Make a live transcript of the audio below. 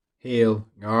Hail,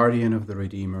 guardian of the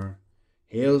Redeemer,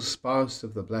 hail, spouse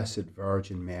of the Blessed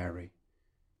Virgin Mary.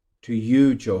 To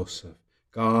you, Joseph,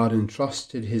 God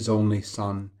entrusted his only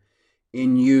Son.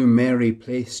 In you Mary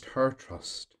placed her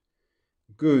trust.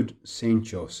 Good Saint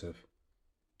Joseph,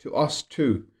 to us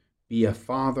too be a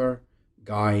father,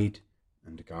 guide,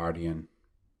 and guardian.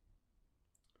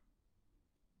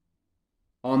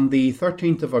 On the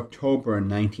 13th of October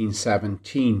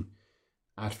 1917,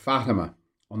 at Fatima,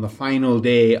 on the final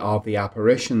day of the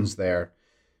apparitions there,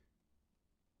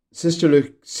 Sister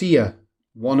Lucia,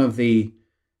 one of the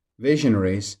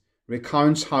visionaries,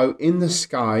 recounts how in the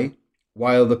sky,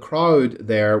 while the crowd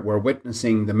there were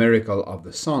witnessing the miracle of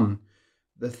the sun,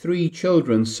 the three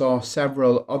children saw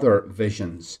several other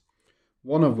visions,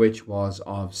 one of which was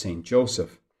of Saint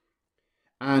Joseph.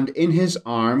 And in his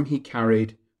arm he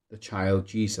carried the child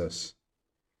Jesus.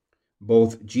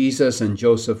 Both Jesus and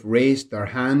Joseph raised their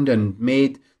hand and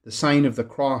made the sign of the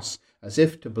cross as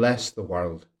if to bless the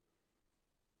world.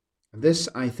 This,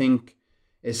 I think,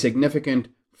 is significant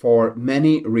for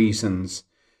many reasons,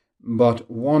 but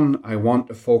one I want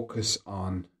to focus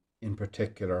on in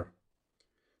particular.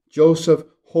 Joseph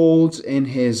holds in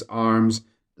his arms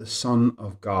the Son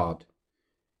of God.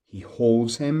 He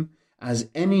holds him as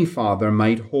any father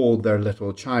might hold their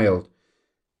little child,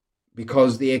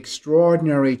 because the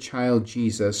extraordinary child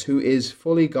Jesus, who is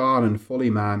fully God and fully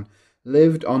man,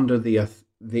 lived under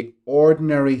the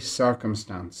ordinary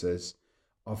circumstances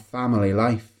of family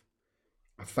life,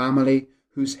 a family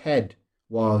whose head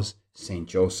was Saint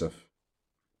Joseph.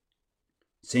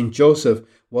 Saint Joseph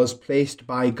was placed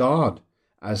by God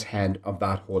as head of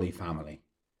that holy family.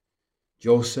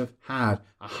 Joseph had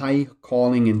a high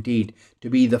calling indeed, to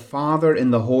be the father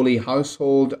in the holy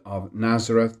household of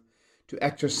Nazareth, to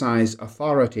exercise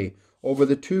authority over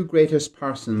the two greatest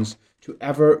persons to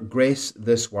ever grace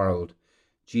this world,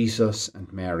 Jesus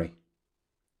and Mary.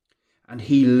 And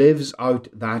he lives out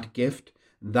that gift,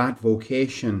 that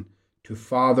vocation to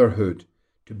fatherhood,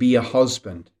 to be a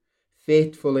husband,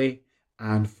 faithfully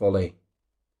and fully.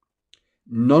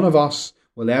 None of us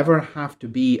will ever have to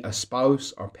be a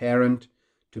spouse or parent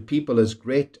to people as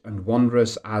great and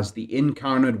wondrous as the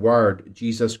incarnate Word,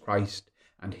 Jesus Christ,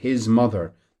 and his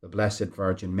mother, the Blessed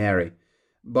Virgin Mary.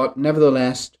 But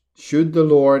nevertheless, should the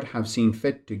Lord have seen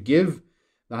fit to give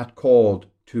that call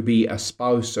to be a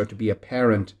spouse or to be a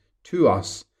parent to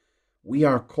us, we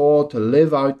are called to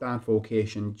live out that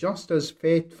vocation just as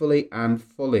faithfully and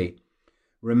fully,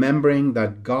 remembering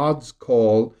that God's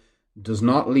call does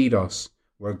not lead us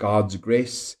where God's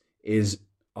grace is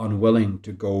unwilling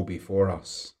to go before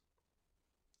us.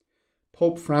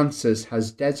 Pope Francis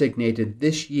has designated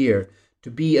this year to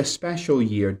be a special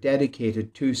year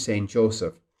dedicated to Saint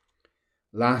Joseph.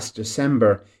 Last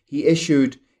December, he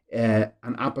issued an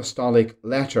apostolic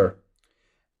letter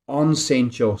on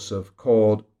Saint Joseph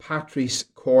called Patris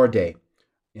Corde,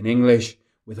 in English,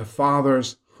 with a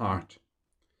father's heart,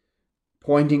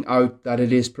 pointing out that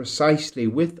it is precisely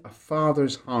with a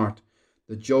father's heart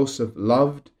that Joseph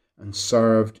loved and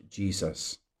served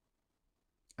Jesus.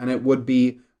 And it would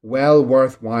be well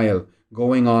worthwhile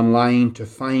going online to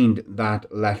find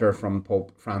that letter from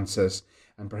Pope Francis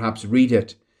and perhaps read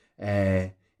it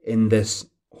in this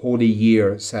holy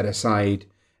year set aside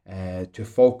to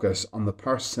focus on the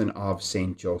person of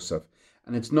Saint Joseph.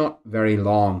 And it's not very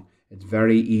long, it's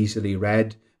very easily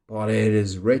read, but it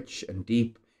is rich and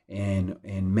deep in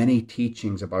many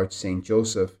teachings about Saint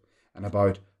Joseph and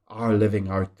about our living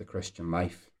out the Christian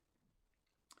life.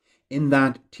 In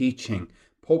that teaching,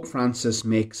 Pope Francis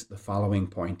makes the following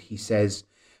point. He says,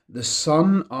 "The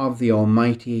Son of the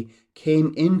Almighty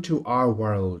came into our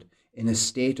world in a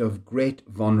state of great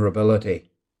vulnerability.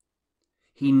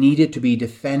 He needed to be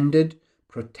defended,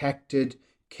 protected,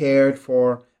 cared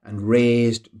for, and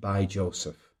raised by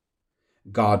Joseph.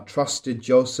 God trusted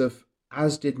Joseph,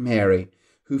 as did Mary,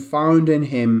 who found in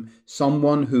him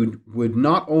someone who would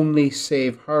not only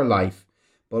save her life,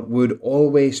 but would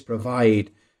always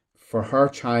provide for her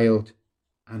child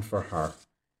and for her."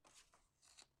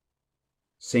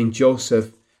 Saint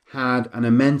Joseph had an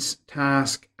immense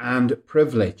task and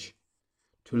privilege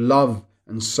to love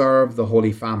and serve the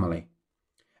Holy Family,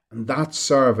 and that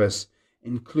service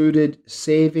included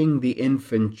saving the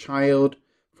infant child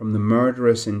from the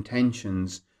murderous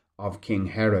intentions of King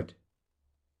Herod.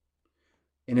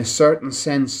 In a certain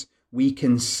sense, we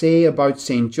can say about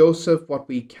Saint Joseph what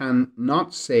we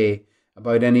cannot say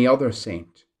about any other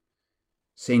saint.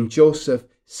 Saint Joseph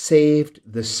saved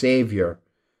the Saviour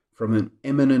from an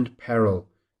imminent peril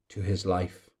to his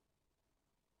life.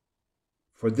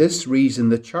 For this reason,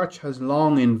 the Church has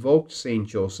long invoked Saint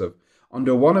Joseph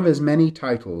under one of his many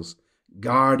titles,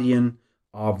 Guardian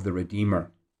of the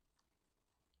Redeemer.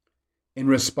 In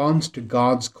response to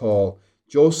God's call,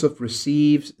 Joseph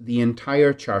receives the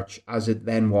entire church, as it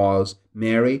then was,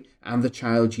 Mary and the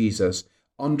child Jesus,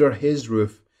 under his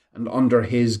roof and under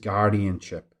his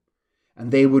guardianship,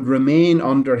 and they would remain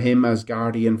under him as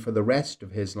guardian for the rest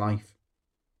of his life.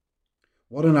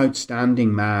 What an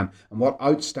outstanding man, and what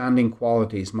outstanding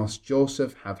qualities must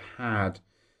Joseph have had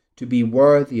to be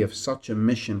worthy of such a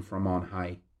mission from on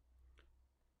high.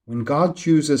 When God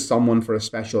chooses someone for a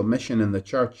special mission in the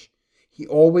church, he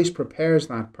always prepares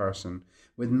that person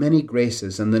with many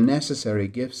graces and the necessary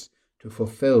gifts to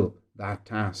fulfill that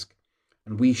task.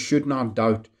 And we should not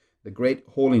doubt the great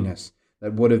holiness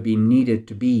that would have been needed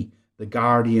to be the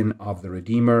guardian of the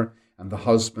Redeemer and the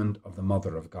husband of the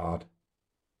Mother of God.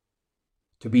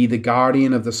 To be the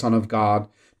guardian of the Son of God,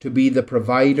 to be the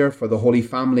provider for the Holy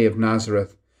Family of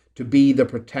Nazareth, to be the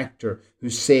protector who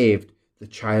saved the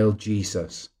child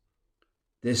Jesus.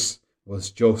 This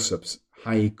was Joseph's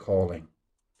high calling.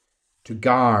 To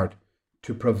guard,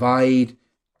 to provide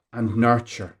and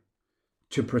nurture,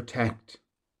 to protect,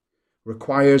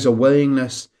 requires a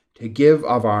willingness to give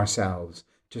of ourselves,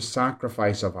 to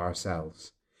sacrifice of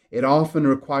ourselves. It often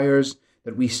requires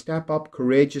that we step up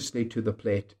courageously to the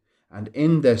plate, and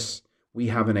in this we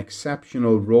have an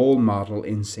exceptional role model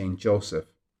in St.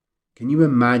 Joseph. Can you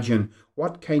imagine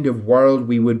what kind of world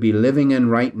we would be living in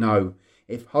right now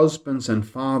if husbands and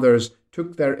fathers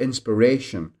took their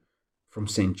inspiration from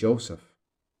St. Joseph?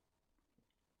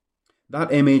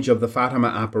 That image of the Fatima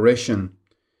apparition,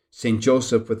 St.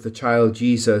 Joseph with the child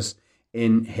Jesus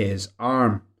in his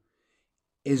arm,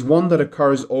 is one that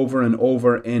occurs over and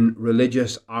over in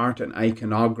religious art and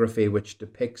iconography which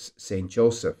depicts St.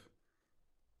 Joseph.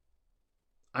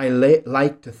 I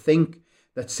like to think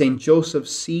that St. Joseph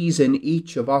sees in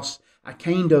each of us a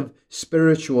kind of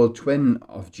spiritual twin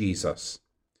of Jesus.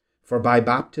 For by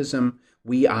baptism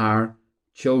we are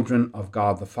children of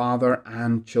God the Father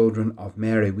and children of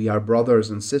Mary. We are brothers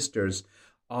and sisters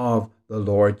of the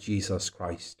Lord Jesus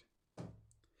Christ.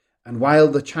 And while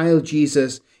the child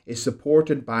Jesus is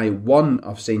supported by one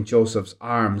of St. Joseph's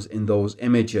arms in those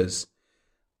images,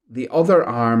 the other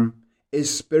arm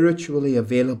is spiritually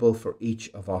available for each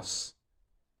of us.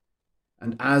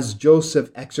 And as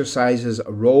Joseph exercises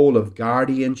a role of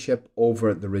guardianship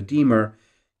over the Redeemer,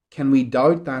 can we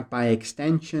doubt that by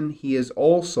extension he is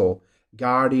also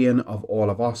guardian of all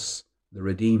of us, the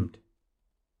redeemed?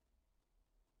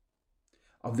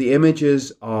 Of the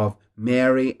images of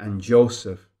Mary and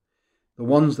Joseph, the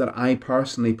ones that I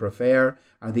personally prefer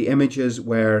are the images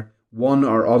where one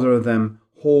or other of them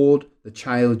hold the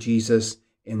child Jesus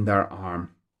in their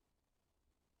arm.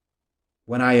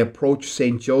 When I approach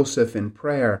St. Joseph in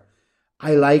prayer,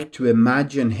 I like to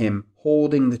imagine him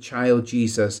holding the child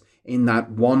Jesus in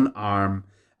that one arm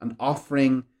and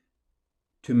offering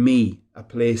to me a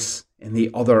place in the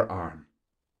other arm.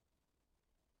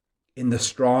 In the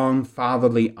strong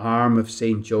fatherly arm of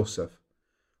St. Joseph,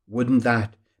 wouldn't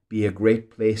that be a great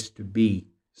place to be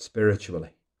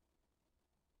spiritually?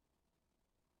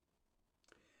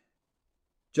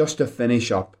 Just to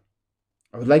finish up,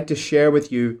 I would like to share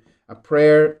with you a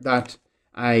prayer that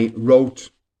I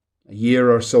wrote a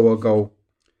year or so ago,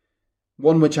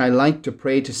 one which I like to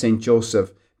pray to St.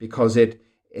 Joseph because it,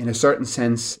 in a certain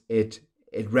sense, it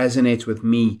resonates with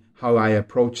me, how I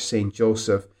approach St.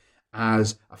 Joseph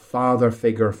as a father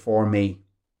figure for me.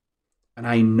 And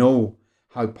I know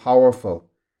how powerful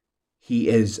he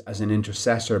is as an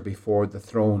intercessor before the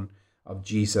throne of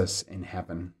Jesus in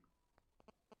heaven.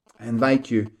 I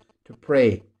invite you to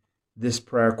pray this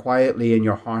prayer quietly in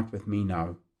your heart with me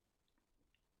now.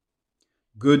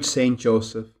 Good St.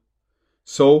 Joseph,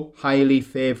 so highly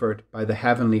favoured by the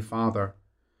Heavenly Father,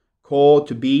 called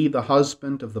to be the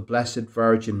husband of the Blessed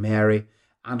Virgin Mary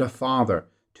and a father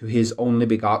to his only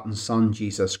begotten Son,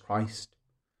 Jesus Christ.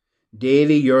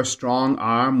 Daily your strong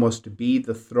arm was to be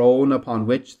the throne upon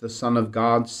which the Son of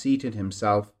God seated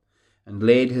himself and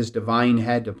laid his divine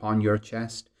head upon your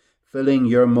chest, filling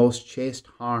your most chaste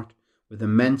heart with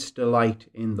immense delight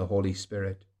in the Holy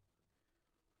Spirit.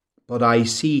 But I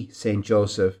see, St.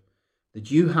 Joseph,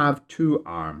 that you have two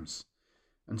arms,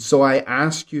 and so I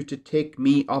ask you to take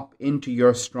me up into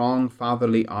your strong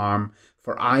fatherly arm,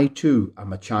 for I too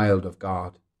am a child of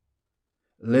God.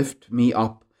 Lift me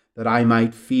up that I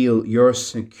might feel your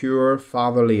secure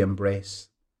fatherly embrace.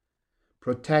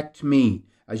 Protect me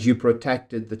as you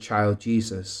protected the child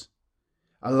Jesus.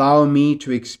 Allow me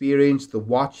to experience the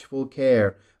watchful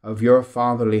care of your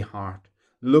fatherly heart.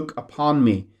 Look upon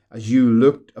me as you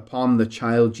looked upon the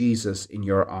child Jesus in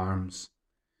your arms.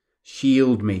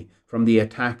 Shield me from the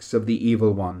attacks of the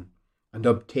evil one, and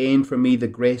obtain for me the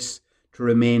grace to to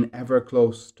remain ever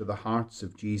close to the hearts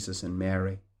of Jesus and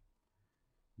Mary.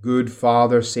 Good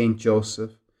Father Saint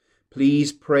Joseph,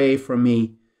 please pray for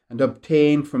me and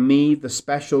obtain for me the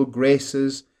special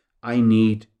graces I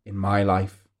need in my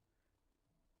life,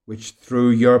 which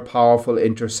through your powerful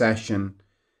intercession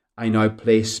I now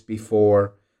place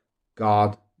before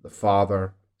God the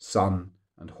Father, Son,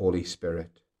 and Holy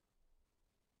Spirit.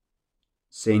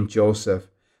 Saint Joseph,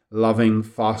 loving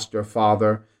foster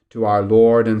father to our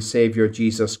Lord and Saviour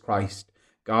Jesus Christ,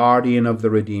 guardian of the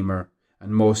Redeemer,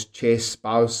 and most chaste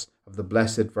spouse of the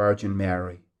Blessed Virgin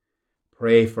Mary,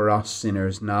 pray for us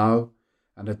sinners now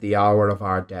and at the hour of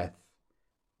our death.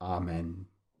 Amen.